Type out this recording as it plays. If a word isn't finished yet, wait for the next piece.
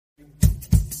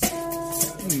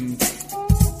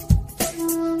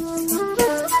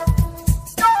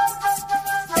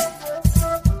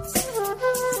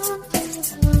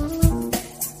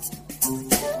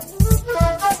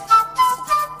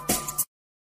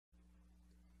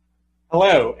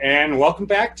Hello, and welcome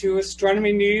back to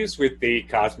Astronomy News with the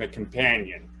Cosmic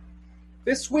Companion.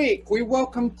 This week, we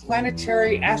welcome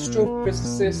planetary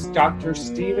astrophysicist Dr.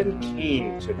 Stephen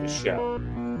Kane to the show.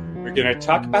 We're going to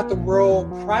talk about the role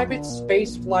private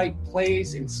spaceflight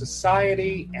plays in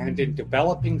society and in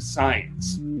developing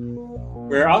science.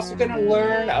 We're also going to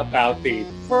learn about the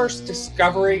first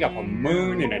discovery of a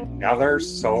moon in another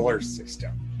solar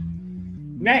system.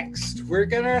 Next, we're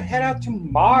going to head out to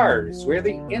Mars, where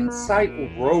the InSight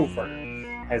rover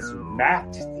has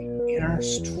mapped the inner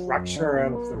structure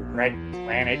of the red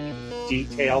planet in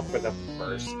detail for the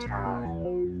first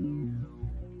time.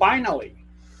 Finally,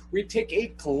 we take a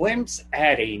glimpse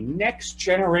at a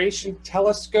next-generation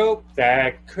telescope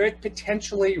that could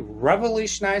potentially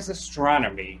revolutionize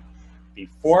astronomy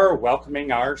before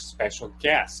welcoming our special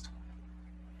guest.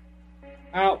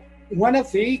 Now, one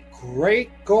of the great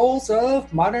goals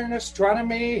of modern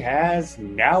astronomy has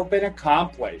now been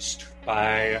accomplished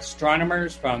by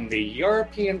astronomers from the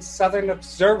European Southern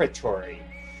Observatory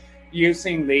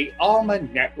using the ALMA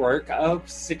network of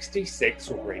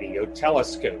 66 radio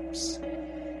telescopes.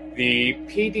 The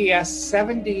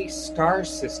PDS-70 star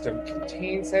system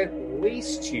contains at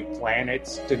least 2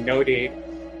 planets denoted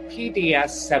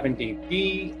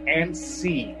PDS-70b and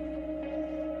C.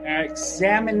 An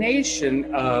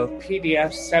examination of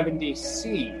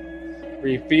PDS-70c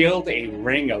revealed a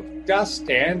ring of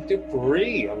dust and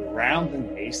debris around the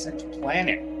nascent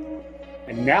planet.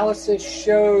 Analysis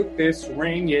showed this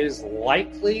ring is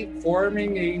likely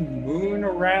forming a moon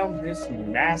around this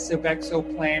massive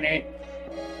exoplanet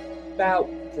about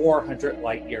 400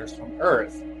 light years from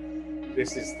Earth.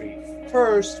 This is the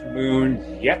first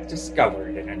moon yet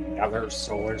discovered in another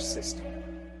solar system.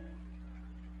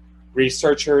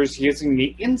 Researchers using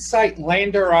the InSight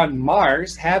lander on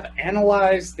Mars have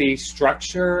analyzed the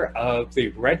structure of the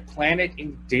red planet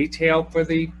in detail for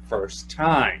the first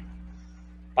time.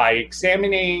 By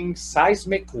examining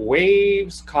seismic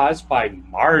waves caused by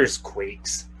Mars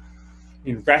quakes,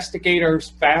 investigators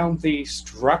found the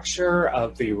structure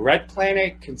of the red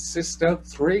planet consists of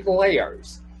 3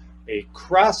 layers: a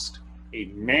crust, a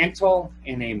mantle,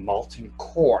 and a molten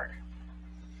core.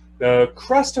 The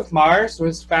crust of Mars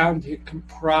was found to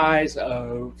comprise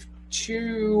of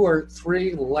 2 or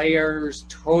 3 layers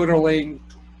totaling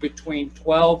between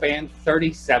 12 and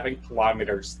 37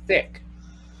 kilometers thick.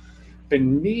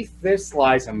 Beneath this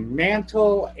lies a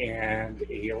mantle and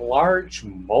a large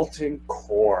molten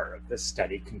core, the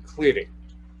study concluded.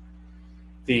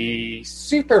 The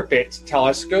SuperBit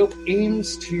telescope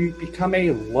aims to become a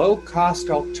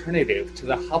low-cost alternative to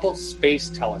the Hubble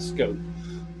Space Telescope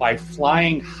by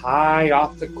flying high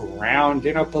off the ground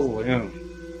in a balloon.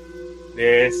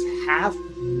 This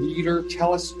half-meter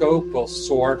telescope will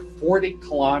soar 40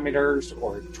 kilometers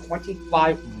or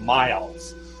 25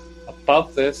 miles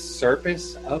above the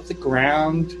surface of the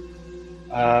ground,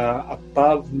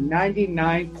 above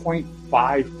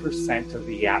 99.5% of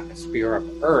the atmosphere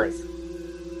of Earth.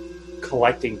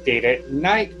 Collecting data at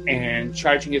night and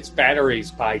charging its batteries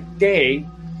by day,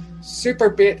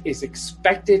 SuperBit is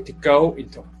expected to go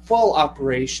into full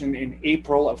operation in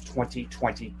April of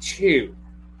 2022.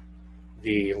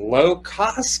 The low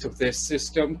cost of this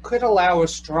system could allow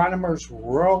astronomers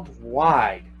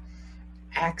worldwide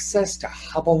access to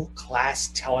Hubble-class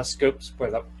telescopes for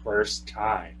the first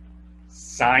time.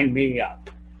 Sign me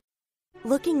up.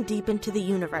 Looking deep into the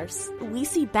universe, we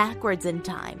see backwards in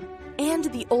time, and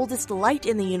the oldest light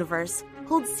in the universe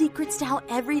holds secrets to how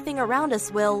everything around us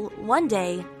will, one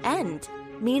day, end.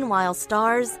 Meanwhile,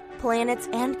 stars, planets,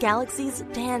 and galaxies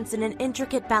dance in an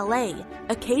intricate ballet,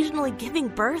 occasionally giving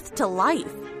birth to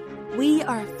life. We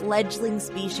are a fledgling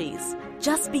species,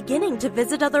 just beginning to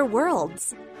visit other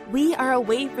worlds. We are a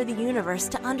way for the universe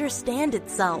to understand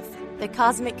itself. The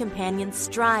Cosmic Companion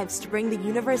strives to bring the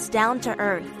universe down to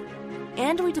Earth,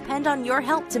 and we depend on your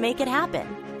help to make it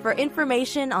happen. For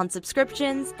information on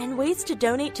subscriptions and ways to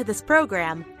donate to this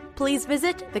program, please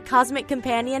visit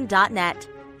thecosmiccompanion.net.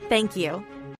 Thank you.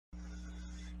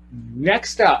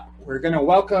 Next up, we're going to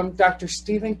welcome Dr.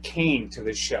 Stephen Kane to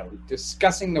the show,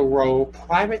 discussing the role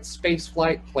private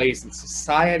spaceflight plays in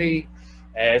society,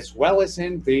 as well as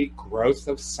in the growth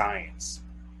of science.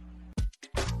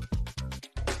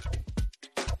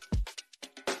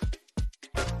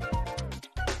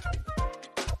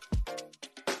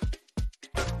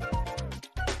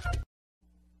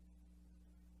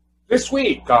 This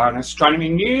week on Astronomy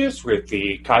News with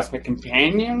the Cosmic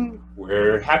Companion,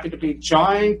 we're happy to be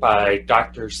joined by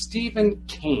Dr. Stephen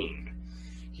Kane.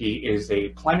 He is a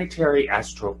planetary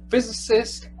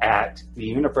astrophysicist at the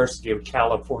University of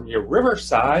California,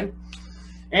 Riverside,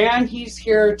 and he's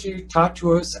here to talk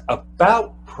to us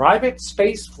about private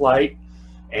space flight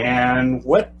and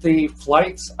what the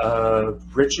flights of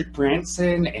Richard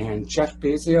Branson and Jeff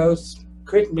Bezos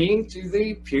could mean to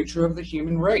the future of the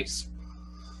human race.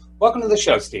 Welcome to the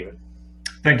show, Stephen.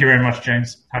 Thank you very much,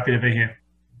 James. Happy to be here.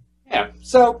 Yeah,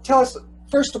 so tell us,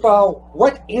 first of all,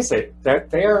 what is it that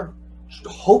they're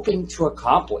hoping to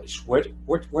accomplish? What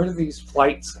are these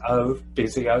flights of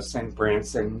Bezos and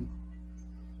Branson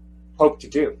hope to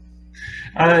do?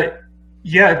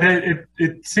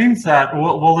 It seems that,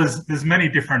 well, there's many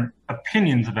different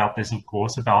opinions about this, of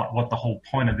course, about what the whole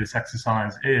point of this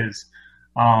exercise is.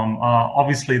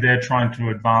 Obviously, they're trying to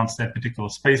advance their particular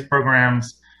space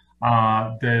programs.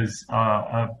 There's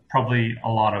probably a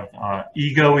lot of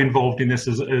ego involved in this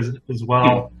as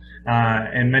well.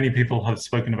 And many people have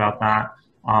spoken about that,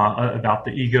 about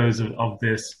the egos of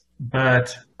this.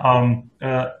 But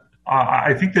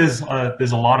I think there's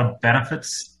a lot of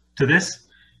benefits to this.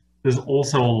 There's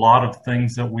also a lot of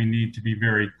things that we need to be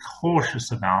very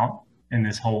cautious about in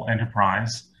this whole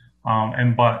enterprise.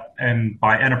 And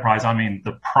by enterprise, I mean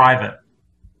the private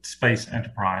space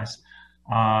enterprise.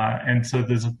 And so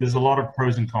there's a lot of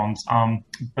pros and cons.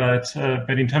 But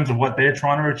in terms of what they're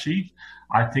trying to achieve,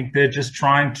 I think they're just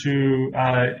trying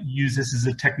to use this as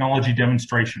a technology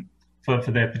demonstration for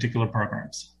their particular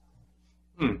programs.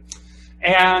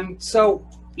 And so,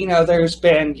 there's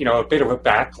been, a bit of a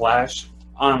backlash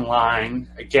online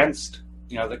against,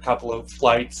 the couple of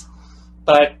flights.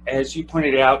 But as you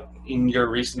pointed out in your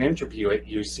recent interview at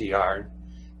UCR,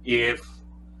 if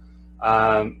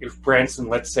Branson,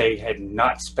 let's say, had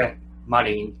not spent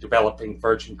money developing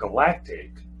Virgin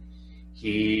Galactic,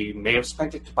 he may have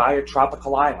spent it to buy a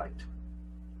tropical island.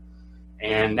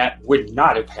 And that would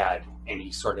not have had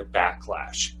any sort of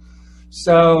backlash.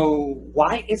 So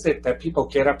why is it that people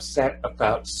get upset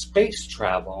about space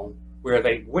travel where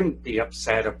they wouldn't be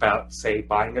upset about, say,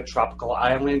 buying a tropical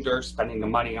island or spending the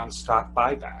money on stock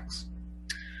buybacks?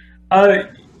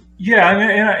 And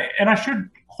I should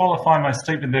qualify my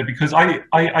statement there, because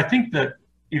I think that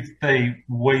if they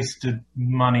wasted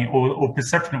money or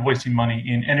perception of wasting money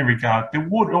in any regard, there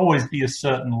would always be a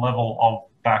certain level of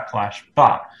backlash.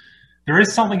 But there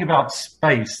is something about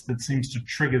space that seems to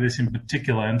trigger this in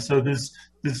particular. And so there's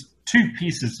two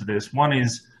pieces to this. One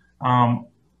is,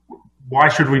 why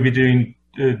should we be doing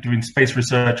space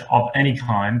research of any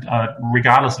kind,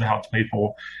 regardless of how it's paid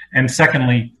for? And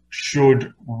secondly,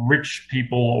 should rich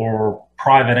people or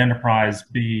private enterprise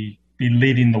be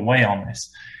leading the way on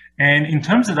this? And in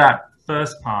terms of that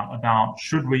first part about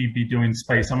should we be doing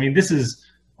space, I mean, this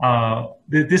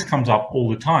comes up all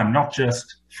the time, not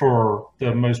just for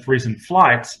the most recent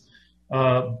flights,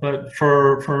 but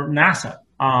for NASA.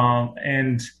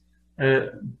 And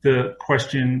the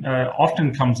question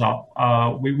often comes up.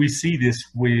 We see this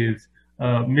with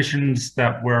missions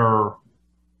that we're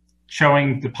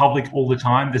showing the public all the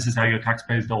time. This is how your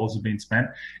taxpayers' dollars have been spent.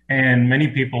 And many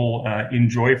people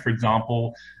enjoy, for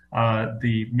example,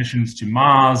 the missions to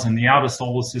Mars and the outer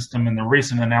solar system, and the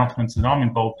recent announcements that I'm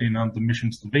involved in the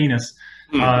missions to Venus.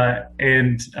 There's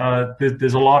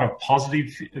a lot of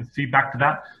positive feedback to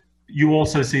that. You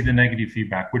also see the negative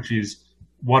feedback, which is,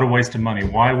 what a waste of money.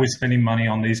 Why are we spending money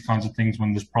on these kinds of things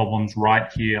when there's problems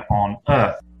right here on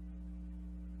Earth?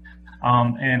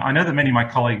 And I know that many of my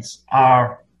colleagues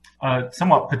are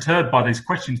somewhat perturbed by these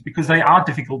questions because they are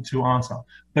difficult to answer,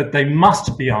 but they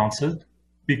must be answered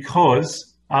because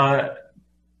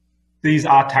these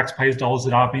are taxpayers' dollars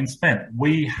that are being spent.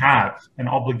 We have an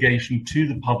obligation to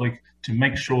the public to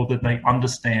make sure that they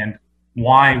understand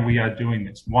why we are doing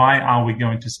this. Why are we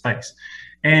going to space?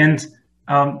 And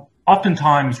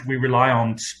oftentimes we rely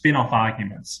on spin-off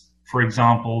arguments. For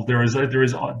example, there's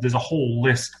a whole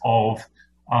list of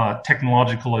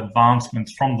technological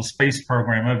advancements from the space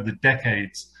program over the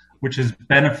decades, which has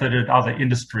benefited other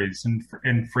industries,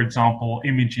 and for example,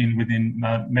 imaging within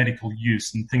medical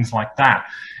use and things like that.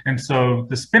 And so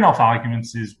the spin-off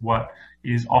arguments is what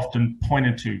is often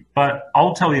pointed to. But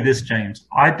I'll tell you this, James,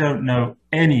 I don't know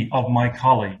any of my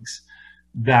colleagues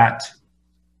that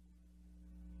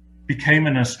became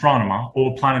an astronomer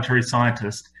or planetary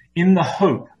scientist in the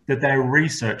hope that their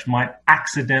research might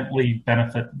accidentally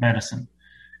benefit medicine.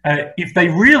 If they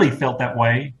really felt that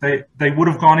way, they would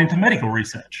have gone into medical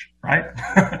research, right?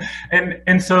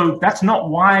 and so that's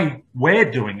not why we're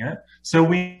doing it. So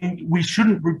we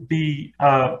shouldn't be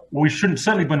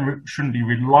shouldn't be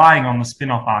relying on the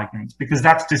spin-off arguments, because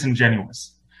that's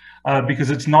disingenuous.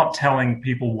 Because it's not telling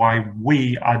people why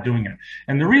we are doing it.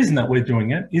 And the reason that we're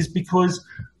doing it is because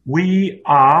we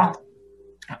are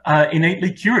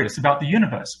innately curious about the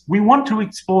universe. We want to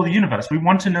explore the universe. We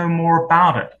want to know more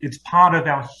about it. It's part of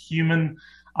our human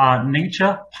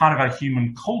nature, part of our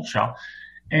human culture.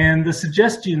 And the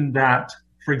suggestion that,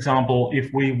 for example,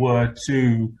 if we were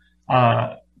to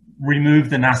remove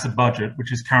the NASA budget,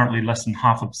 which is currently less than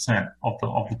 0.5%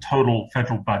 of the total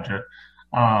federal budget,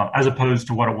 as opposed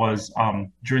to what it was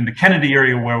during the Kennedy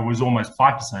era, where it was almost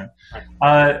 5%,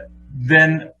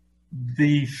 then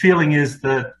the feeling is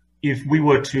that if we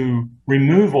were to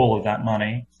remove all of that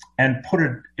money and put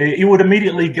it would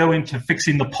immediately go into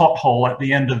fixing the pothole at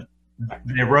the end of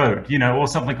their road, or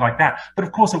something like that. But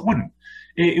of course it wouldn't.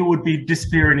 It would be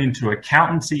disappearing into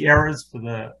accountancy errors for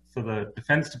the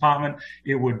Defense Department.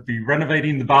 It would be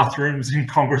renovating the bathrooms in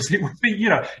Congress. It would be,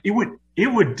 it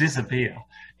would disappear,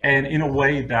 and in a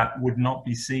way that would not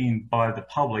be seen by the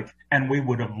public, and we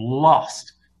would have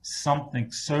lost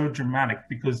something so dramatic,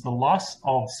 because the loss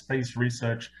of space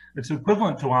research, it's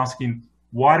equivalent to asking,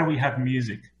 why do we have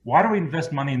music? Why do we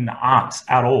invest money in the arts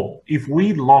at all? If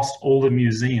we lost all the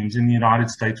museums in the United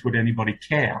States, would anybody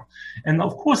care? And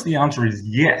of course the answer is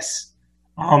yes.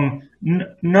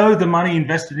 No, the money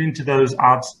invested into those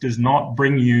arts does not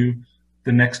bring you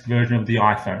the next version of the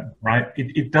iPhone, right?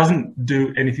 It doesn't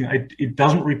do anything. It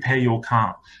doesn't repair your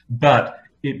car, but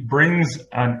it brings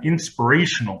an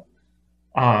inspirational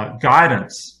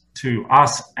guidance to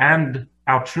us and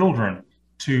our children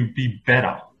to be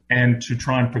better and to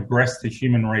try and progress the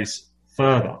human race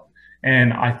further.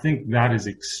 And I think that is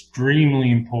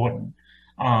extremely important,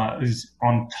 is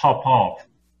on top of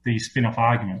the spin-off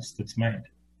arguments that's made.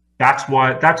 That's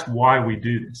why we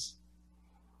do this.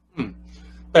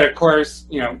 But of course,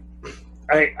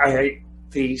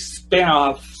 the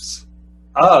spin-offs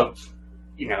of,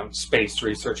 space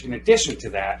research, in addition to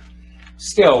that,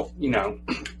 still,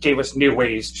 gave us new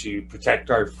ways to protect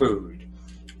our food,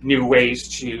 new ways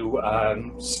to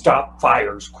stop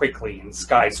fires quickly in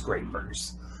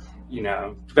skyscrapers,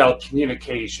 develop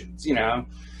communications,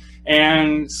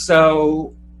 And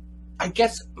so I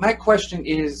guess my question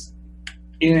is,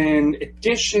 in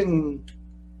addition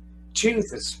to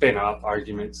the spin-off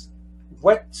arguments,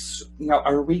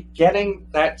 are we getting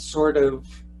that sort of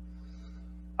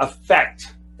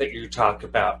effect that you talk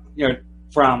about,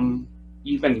 from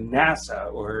even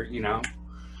NASA or,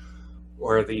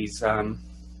 or these, I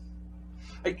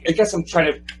guess I'm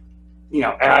trying to,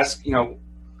 ask,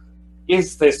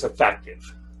 is this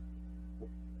effective?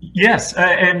 Yes,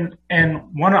 and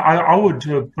one I would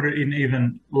put it in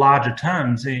even larger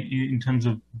terms, in terms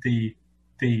of the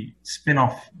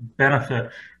spin-off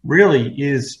benefit really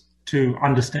is to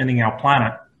understanding our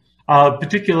planet,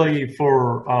 particularly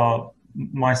for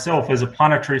myself as a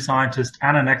planetary scientist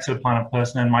and an exoplanet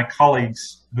person, and my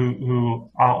colleagues who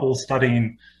are all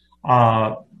studying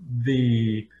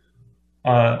the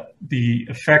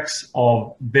effects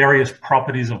of various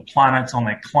properties of planets on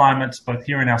their climates, both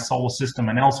here in our solar system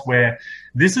and elsewhere.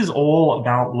 This is all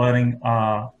about learning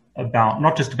about,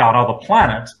 not just about other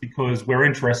planets, because we're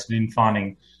interested in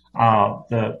finding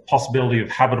the possibility of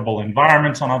habitable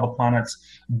environments on other planets,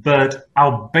 but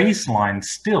our baseline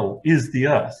still is the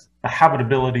Earth, the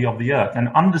habitability of the Earth, and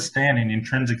understanding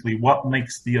intrinsically what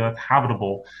makes the Earth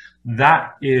habitable.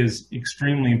 That is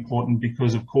extremely important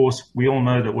because, of course, we all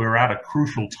know that we're at a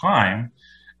crucial time,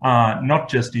 not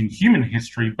just in human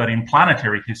history, but in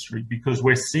planetary history, because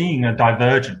we're seeing a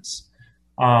divergence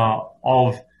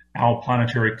of our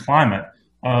planetary climate,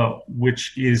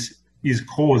 which is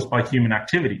caused by human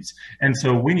activities. And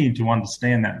so we need to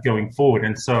understand that going forward.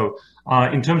 And so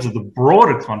in terms of the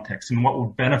broader context and what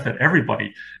would benefit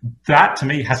everybody, that to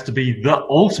me has to be the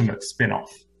ultimate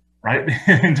spin-off, right?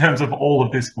 In terms of all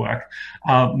of this work,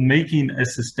 making a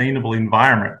sustainable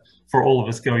environment for all of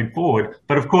us going forward.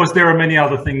 But of course, there are many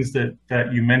other things that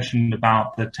you mentioned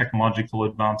about the technological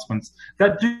advancements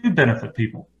that do benefit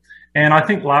people. And I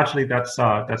think largely that's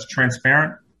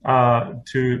transparent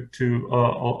to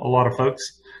a lot of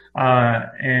folks,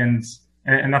 and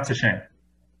that's a shame.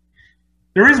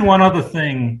 There is one other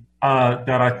thing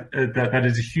that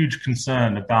is a huge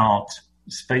concern about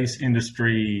space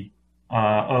industry,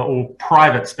 or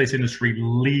private space industry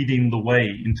leading the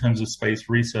way in terms of space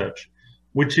research,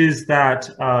 which is that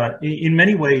in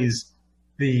many ways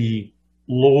the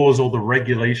laws or the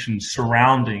regulations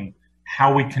surrounding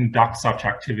how we conduct such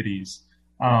activities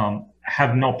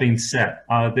have not been set.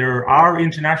 There are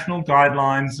international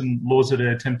guidelines and laws that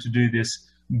attempt to do this,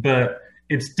 but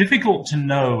it's difficult to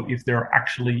know if they're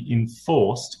actually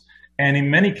enforced. And in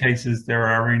many cases, there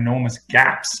are enormous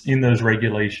gaps in those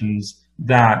regulations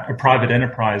that a private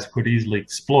enterprise could easily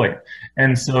exploit.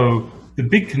 And so the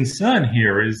big concern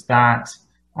here is that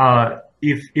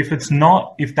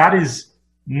if that is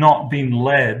not been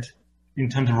led in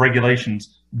terms of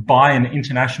regulations by an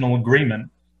international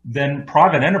agreement, then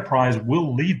private enterprise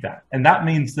will lead that. And that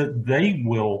means that they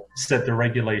will set the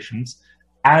regulations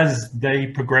as they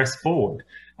progress forward.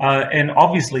 And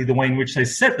obviously, the way in which they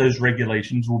set those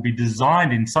regulations will be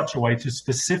designed in such a way to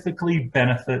specifically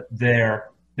benefit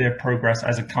their progress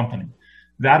as a company.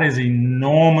 That is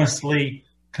enormously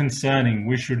concerning.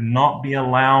 We should not be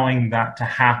allowing that to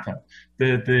happen.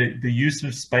 The use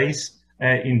of space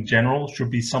in general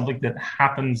should be something that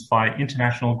happens by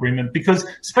international agreement, because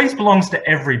space belongs to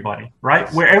everybody,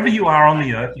 right? Wherever you are on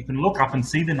the Earth, you can look up and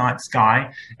see the night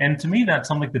sky. And to me, that's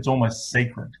something that's almost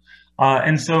sacred.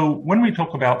 And so when we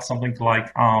talk about something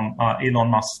like Elon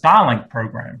Musk's Starlink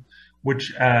program,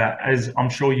 which, as I'm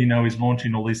sure you know, is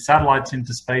launching all these satellites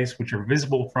into space, which are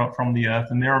visible from the Earth,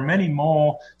 and there are many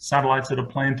more satellites that are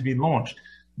planned to be launched.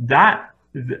 That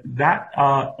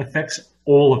affects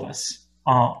all of us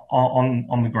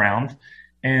on the ground,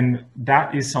 and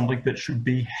that is something that should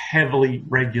be heavily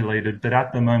regulated, but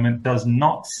at the moment does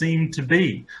not seem to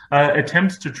be.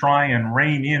 Attempts to try and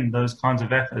rein in those kinds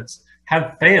of efforts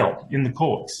have failed in the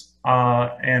courts,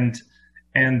 and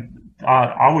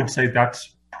I would say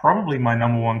that's probably my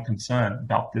number one concern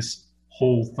about this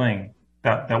whole thing,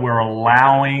 that we're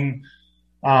allowing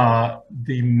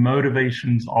the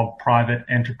motivations of private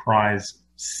enterprise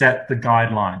set the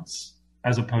guidelines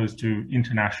as opposed to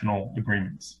international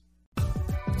agreements.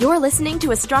 You're listening to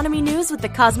Astronomy News with the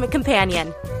Cosmic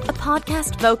Companion, a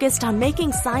podcast focused on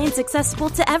making science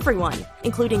accessible to everyone,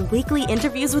 including weekly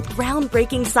interviews with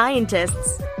groundbreaking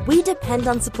scientists. We depend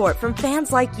on support from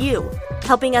fans like you,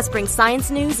 helping us bring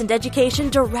science news and education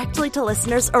directly to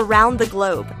listeners around the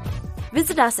globe.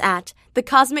 Visit us at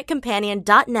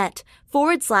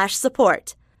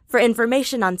thecosmiccompanion.net/support for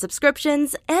information on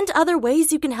subscriptions and other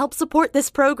ways you can help support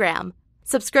this program.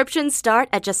 Subscriptions start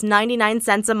at just 99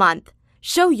 cents a month.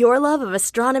 Show your love of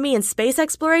astronomy and space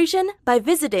exploration by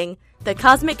visiting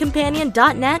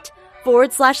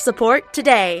thecosmiccompanion.net/support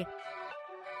today.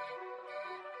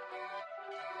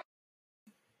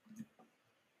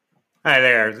 Hi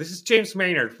there, this is James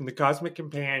Maynard from the Cosmic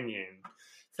Companion.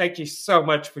 Thank you so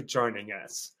much for joining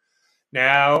us.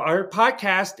 Now, our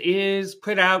podcast is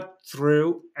put out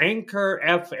through Anchor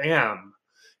FM.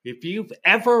 If you've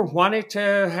ever wanted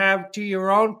to do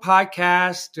your own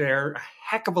podcast, they're a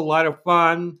heck of a lot of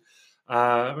fun.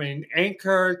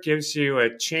 Anchor gives you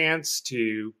a chance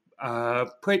to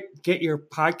get your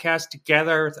podcast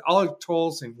together with all the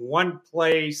tools in one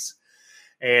place.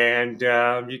 And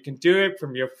you can do it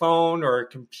from your phone or a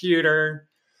computer.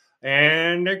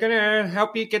 And they're going to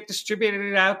help you get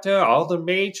distributed out to all the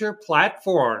major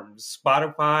platforms.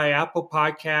 Spotify, Apple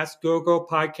Podcasts, Google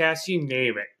Podcasts, you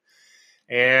name it.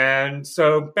 And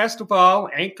so, best of all,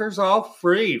 Anchor's all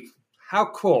free. How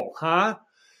cool, huh?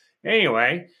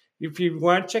 Anyway, if you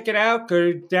want to check it out,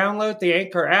 go download the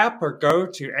Anchor app or go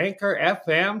to Anchor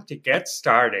FM to get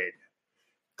started.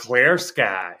 Clear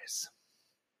skies.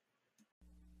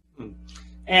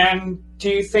 And do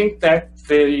you think that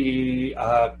the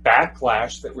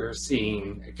backlash that we're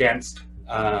seeing against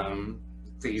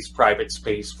these private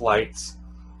space flights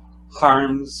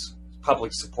harms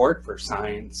public support for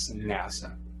science and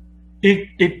NASA?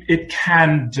 It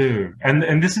can do.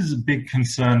 And this is a big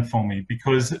concern for me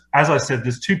because, as I said,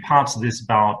 there's two parts of this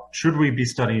about should we be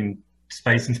studying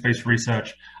space and space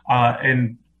research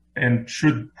and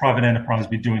should private enterprise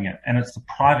be doing it? And it's the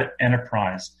private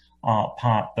enterprise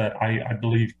part that I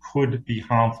believe could be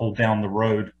harmful down the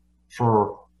road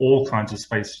for all kinds of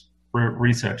space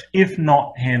research, if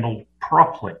not handled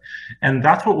properly. And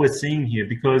that's what we're seeing here,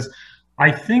 because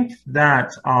I think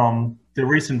that the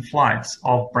recent flights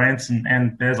of Branson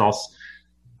and Bezos,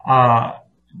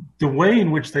 the way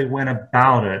in which they went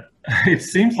about it, it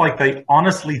seems like they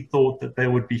honestly thought that they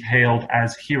would be hailed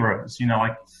as heroes,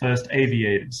 like first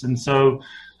aviators. And so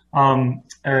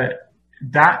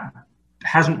that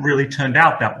hasn't really turned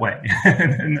out that way.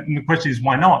 And the question is,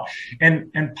 why not?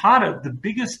 And part of the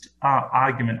biggest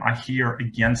argument I hear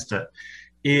against it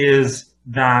is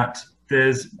that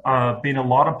there's been a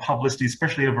lot of publicity,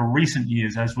 especially over recent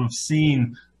years, as we've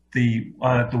seen the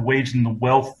wage and the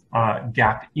wealth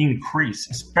gap increase,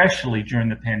 especially during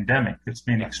the pandemic. It's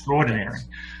been extraordinary.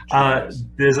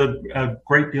 There's a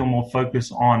great deal more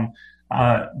focus on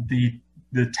the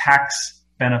tax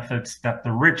benefits that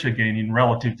the rich are gaining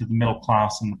relative to the middle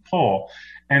class and the poor.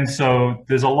 And so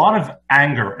there's a lot of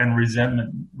anger and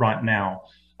resentment right now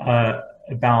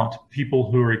about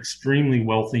people who are extremely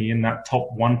wealthy in that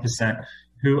top 1%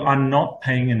 who are not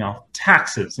paying enough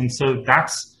taxes. And so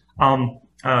that's what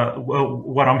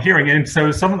I'm hearing. And so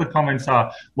some of the comments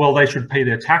are, well, they should pay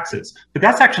their taxes. But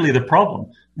that's actually the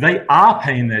problem. they are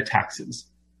paying their taxes.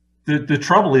 The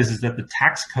trouble is that the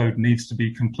tax code needs to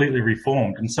be completely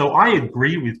reformed. And so I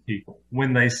agree with people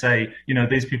when they say,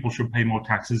 these people should pay more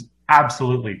taxes.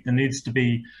 Absolutely. There needs to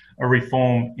be a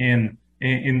reform in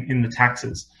the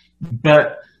taxes.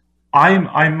 But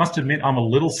I must admit, I'm a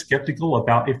little skeptical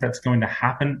about if that's going to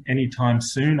happen anytime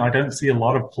soon. I don't see a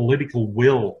lot of political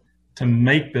will to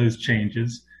make those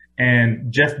changes.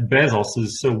 And Jeff Bezos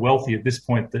is so wealthy at this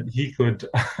point that he could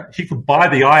buy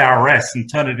the IRS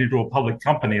and turn it into a public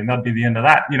company, and that'd be the end of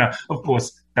that. Of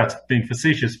course, that's being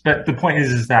facetious, but the point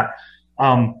is that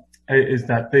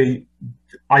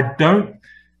I don't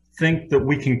think that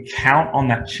we can count on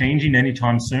that changing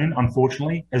anytime soon,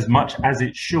 unfortunately, as much as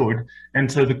it should.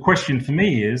 And so the question for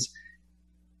me is,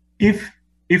 if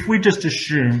we just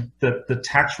assume that the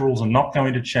tax rules are not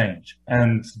going to change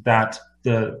and that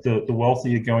the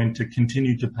wealthy are going to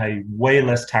continue to pay way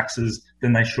less taxes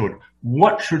than they should,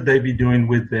 what should they be doing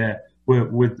with their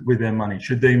money?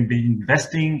 Should they be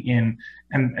investing in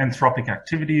anthropic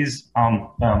activities,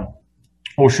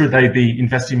 or should they be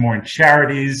investing more in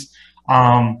charities,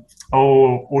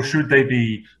 or should they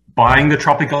be buying the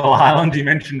tropical island you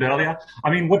mentioned earlier?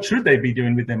 I mean, what should they be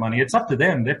doing with their money? It's up to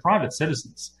them. They're private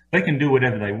citizens. They can do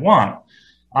whatever they want.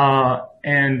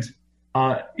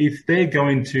 If they're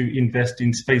going to invest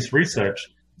in space research,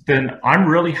 then I'm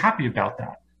really happy about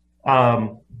that.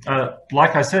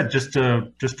 Like I said, just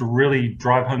to really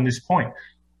drive home this point,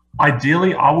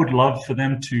 ideally, I would love for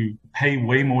them to pay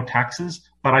way more taxes,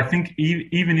 but I think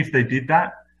even if they did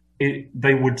that,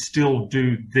 they would still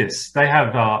do this. They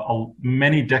have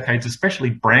many decades, especially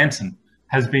Branson,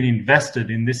 has been invested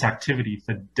in this activity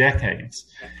for decades.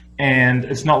 And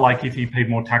it's not like if he paid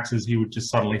more taxes, he would just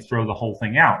suddenly throw the whole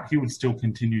thing out. He would still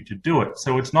continue to do it.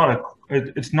 So it's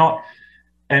not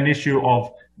an issue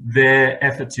of their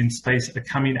efforts in space are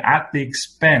coming at the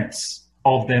expense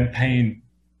of them paying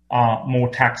more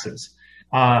taxes.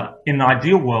 In the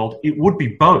ideal world, it would be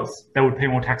both. They would pay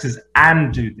more taxes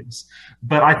and do this.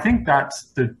 But I think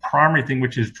that's the primary thing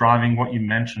which is driving what you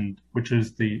mentioned, which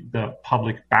is the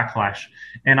public backlash.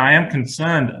 And I am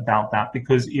concerned about that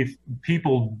because if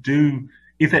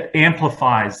it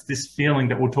amplifies this feeling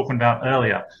that we were talking about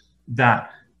earlier,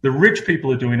 that the rich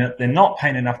people are doing it, they're not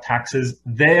paying enough taxes,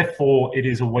 therefore it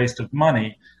is a waste of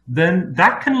money, then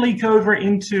that can leak over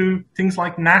into things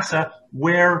like NASA,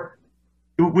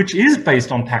 which is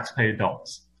based on taxpayer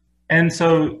dollars. And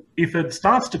so if it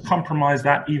starts to compromise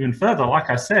that even further, like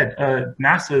I said,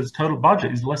 NASA's total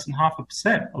budget is less than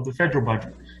 0.5% of the federal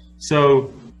budget.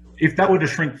 So if that were to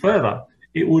shrink further,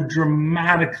 it would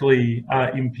dramatically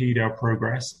impede our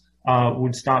progress,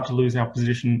 would start to lose our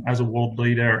position as a world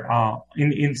leader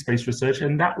in space research.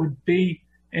 And that would be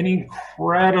an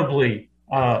incredibly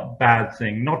bad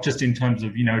thing, not just in terms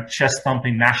of,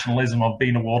 chest-thumping nationalism of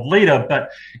being a world leader,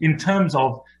 but in terms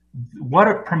of what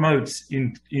it promotes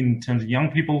in terms of young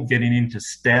people getting into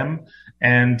STEM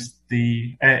and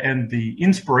the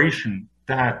inspiration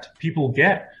that people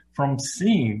get from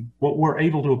seeing what we're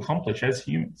able to accomplish as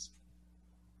humans.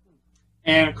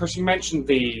 And of course, you mentioned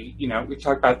we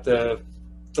talked about the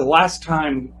last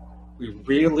time we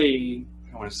really,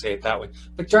 I want to say it that way,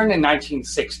 but during the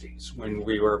 1960s, when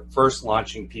we were first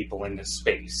launching people into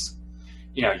space,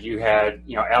 you had,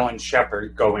 Alan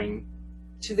Shepard going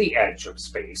to the edge of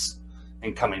space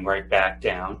and coming right back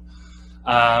down.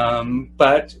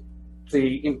 But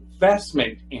the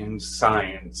investment in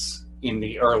science in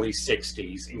the early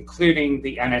 60s, including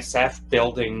the NSF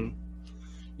building,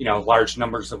 large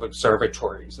numbers of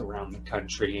observatories around the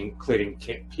country, including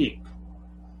Kitt Peak,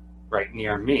 right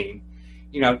near me,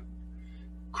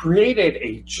 created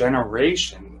a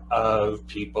generation of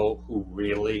people who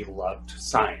really loved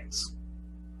science,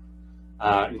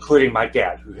 including my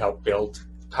dad, who helped build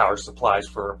power supplies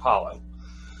for Apollo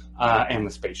and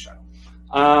the space shuttle.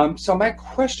 So my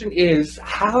question is,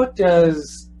 how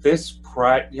does these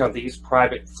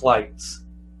private flights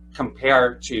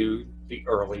compare to the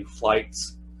early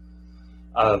flights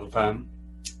of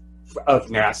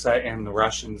NASA and the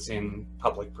Russians in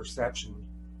public perception?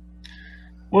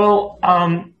 Well,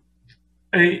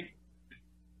 it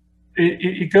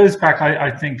goes back,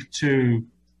 I think, to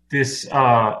this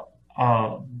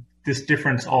this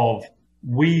difference of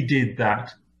we did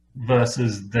that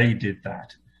versus they did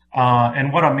that.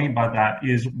 And what I mean by that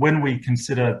is when we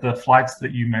consider the flights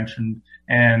that you mentioned,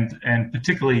 and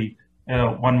particularly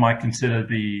one might consider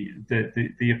the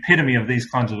epitome of these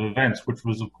kinds of events, which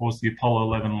was, of course, the Apollo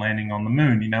 11 landing on the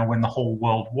moon, when the whole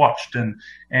world watched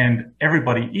and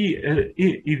everybody,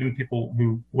 even people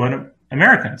who weren't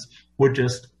Americans, were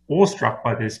just awestruck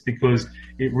by this because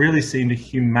it really seemed a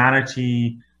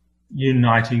humanity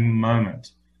uniting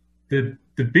moment.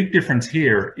 the big difference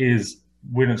here is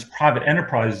when it's private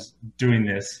enterprise doing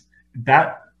this,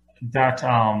 that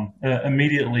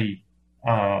immediately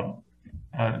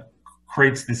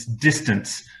creates this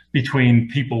distance between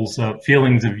people's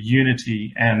feelings of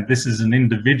unity, and this is an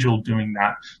individual doing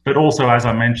that. But also, as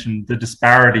I mentioned, the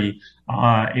disparity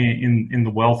in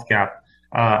the wealth gap,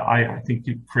 I think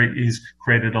is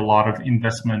created a lot of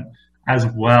investment as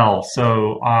well.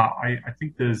 So I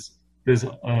think there's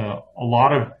a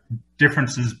lot of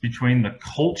differences between the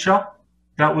culture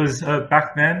that was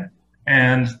back then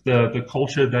and the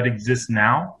culture that exists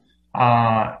now,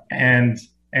 and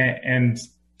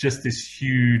just this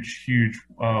huge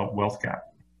wealth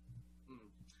gap.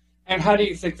 And how do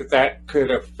you think that could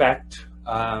affect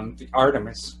the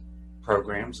Artemis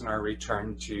programs and our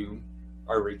return to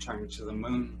the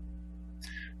moon?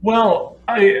 Well,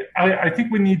 I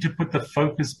think we need to put the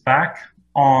focus back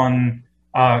on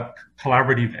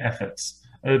collaborative efforts,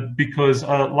 because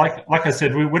like I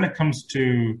said, when it comes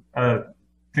to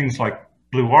things like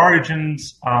Blue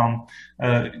Origins,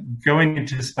 going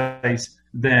into space,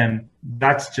 then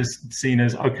that's just seen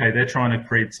as, okay, they're trying to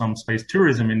create some space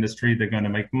tourism industry. They're going to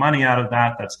make money out of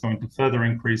that. That's going to further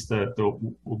increase the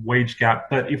wage gap.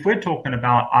 But if we're talking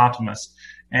about Artemis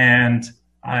and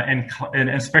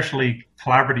especially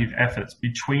collaborative efforts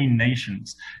between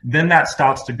nations, then that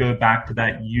starts to go back to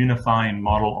that unifying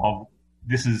model of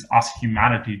this is us,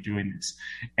 humanity, doing this.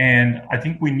 And I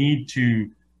think we need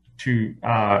to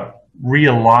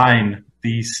realign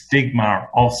the stigma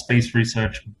of space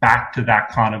research back to that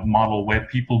kind of model where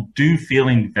people do feel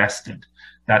invested,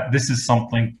 that this is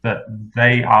something that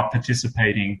they are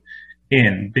participating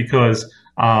in, because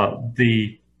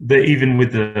even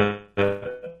with the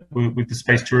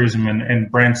space tourism and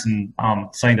Branson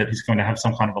saying that he's going to have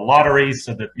some kind of a lottery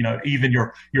so that, you know, even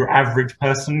your average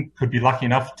person could be lucky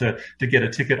enough to get a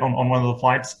ticket on one of the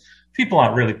flights. People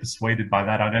aren't really persuaded by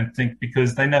that, I don't think,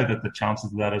 because they know that the chances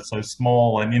of that are so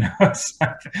small, and, you know, it's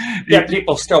like,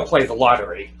 people still play the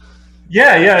lottery.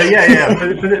 Yeah.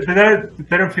 but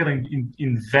they don't feel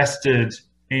invested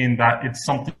in that. It's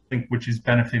something which is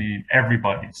benefiting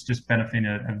everybody. It's just benefiting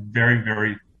a very,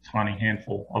 very tiny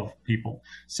handful of people.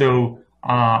 So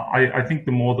I think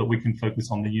the more that we can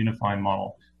focus on the unifying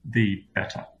model, the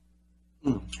better.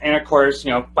 And of course,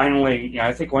 you know, finally, you know,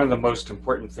 I think one of the most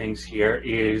important things here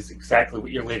is exactly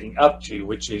what you're leading up to,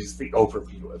 which is the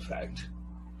overview effect.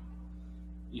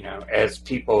 You know, as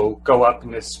people go up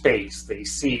into space, they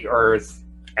see Earth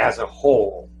as a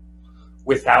whole,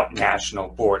 without national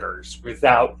borders,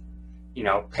 without, you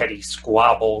know, petty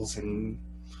squabbles and,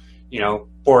 you know,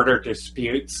 border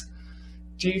disputes.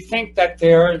 Do you think that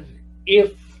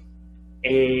if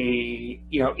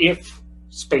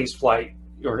space flight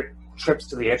or trips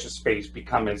to the edge of space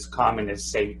become as common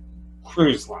as, say,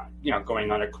 cruise line, you know,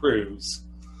 going on a cruise,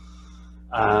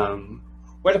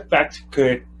 what effect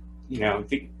could, you know,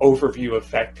 the overview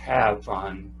effect have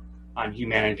on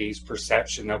humanity's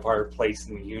perception of our place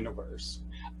in the universe?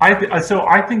 So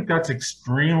I think that's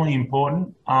extremely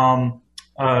important.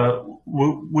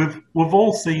 We've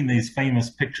all seen these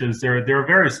famous pictures. There are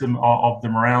various of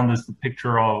them around. There's the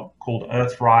picture called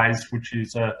Earthrise, which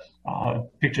is a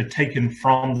picture taken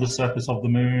from the surface of the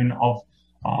moon of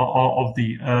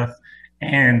the Earth,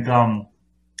 and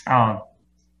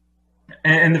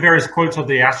the various quotes of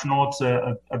the astronauts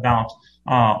about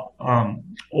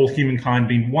all humankind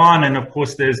being one. And of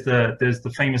course, there's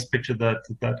the famous picture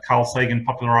that Carl Sagan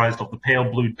popularized of the pale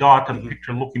blue dot, a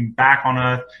picture looking back on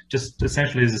Earth, just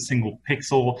essentially as a single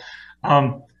pixel.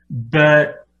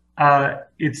 But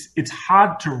it's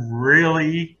hard to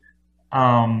really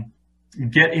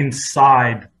get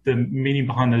inside the meaning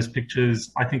behind those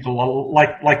pictures. I think a lot,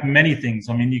 like many things.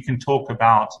 I mean, you can talk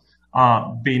about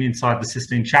being inside the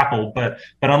Sistine Chapel, but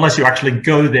unless you actually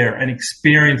go there and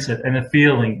experience it, and the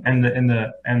feeling and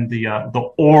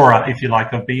the aura, if you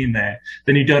like, of being there,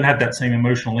 then you don't have that same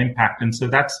emotional impact. And so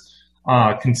that's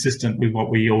consistent with what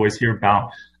we always hear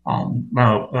about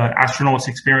astronauts'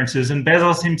 experiences. And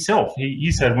Bezos himself,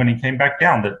 he said when he came back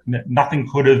down that nothing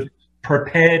could have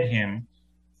prepared him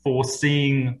for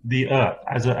seeing the Earth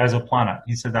as a planet.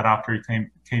 He said that after he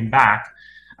came back,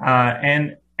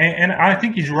 and I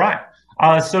think he's right.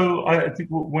 So I think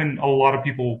when a lot of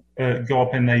people go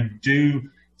up and they do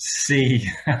see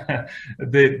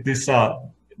this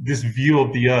view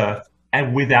of the Earth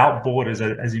and without borders,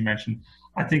 as you mentioned,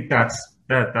 I think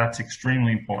that's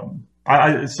extremely important.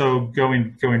 So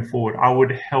going forward, I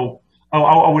would hope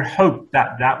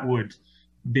that would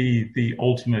be the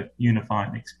ultimate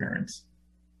unifying experience.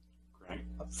 Great.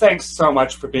 Thanks so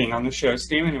much for being on the show,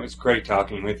 Stephen. It was great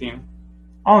talking with you.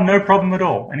 Oh, no problem at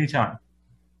all. Anytime.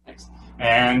 Thanks.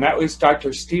 And that was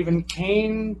Dr. Stephen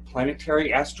Kane,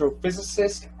 planetary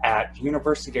astrophysicist at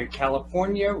University of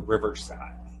California,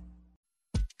 Riverside.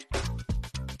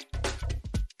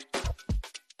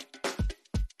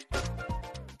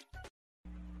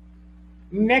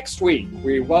 Next week,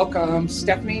 we welcome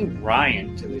Stephanie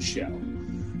Ryan to the show.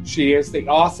 She is the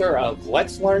author of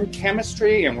Let's Learn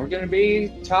Chemistry, and we're going to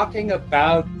be talking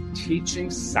about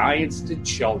teaching science to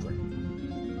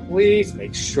children. Please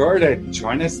make sure to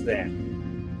join us then.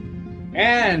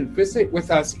 And visit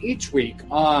with us each week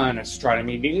on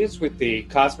Astronomy News with the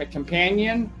Cosmic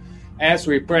Companion as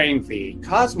we bring the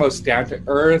cosmos down to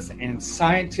Earth and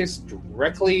scientists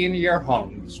directly into your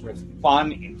homes with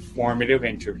fun, informative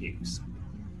interviews.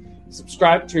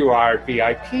 Subscribe to our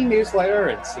VIP newsletter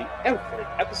and see every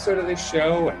episode of this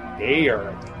show a day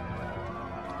early.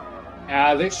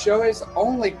 This show is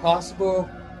only possible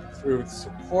through the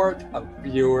support of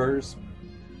viewers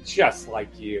just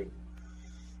like you.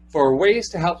 For ways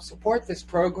to help support this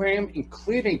program,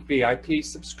 including VIP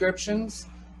subscriptions,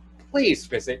 please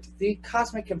visit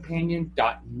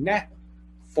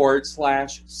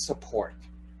thecosmiccompanion.net/support.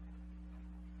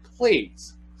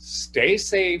 Please stay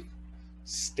safe,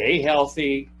 stay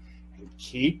healthy, and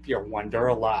keep your wonder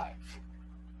alive.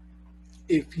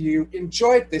 If you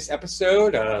enjoyed this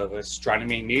episode of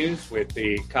Astronomy News with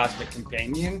the Cosmic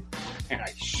Companion, and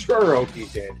I sure hope you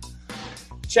did,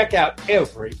 check out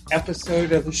every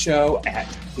episode of the show at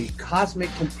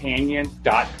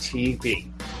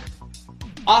thecosmiccompanion.tv.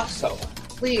 Also,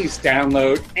 please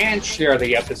download and share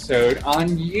the episode on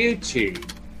YouTube,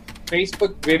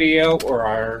 Facebook video,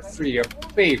 or through your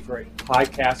favorite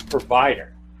podcast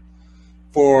provider.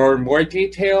 For more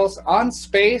details on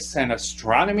space and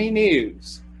astronomy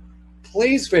news,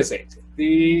 please visit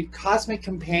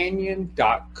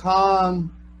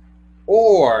thecosmiccompanion.com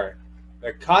or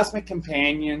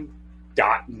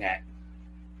thecosmiccompanion.net.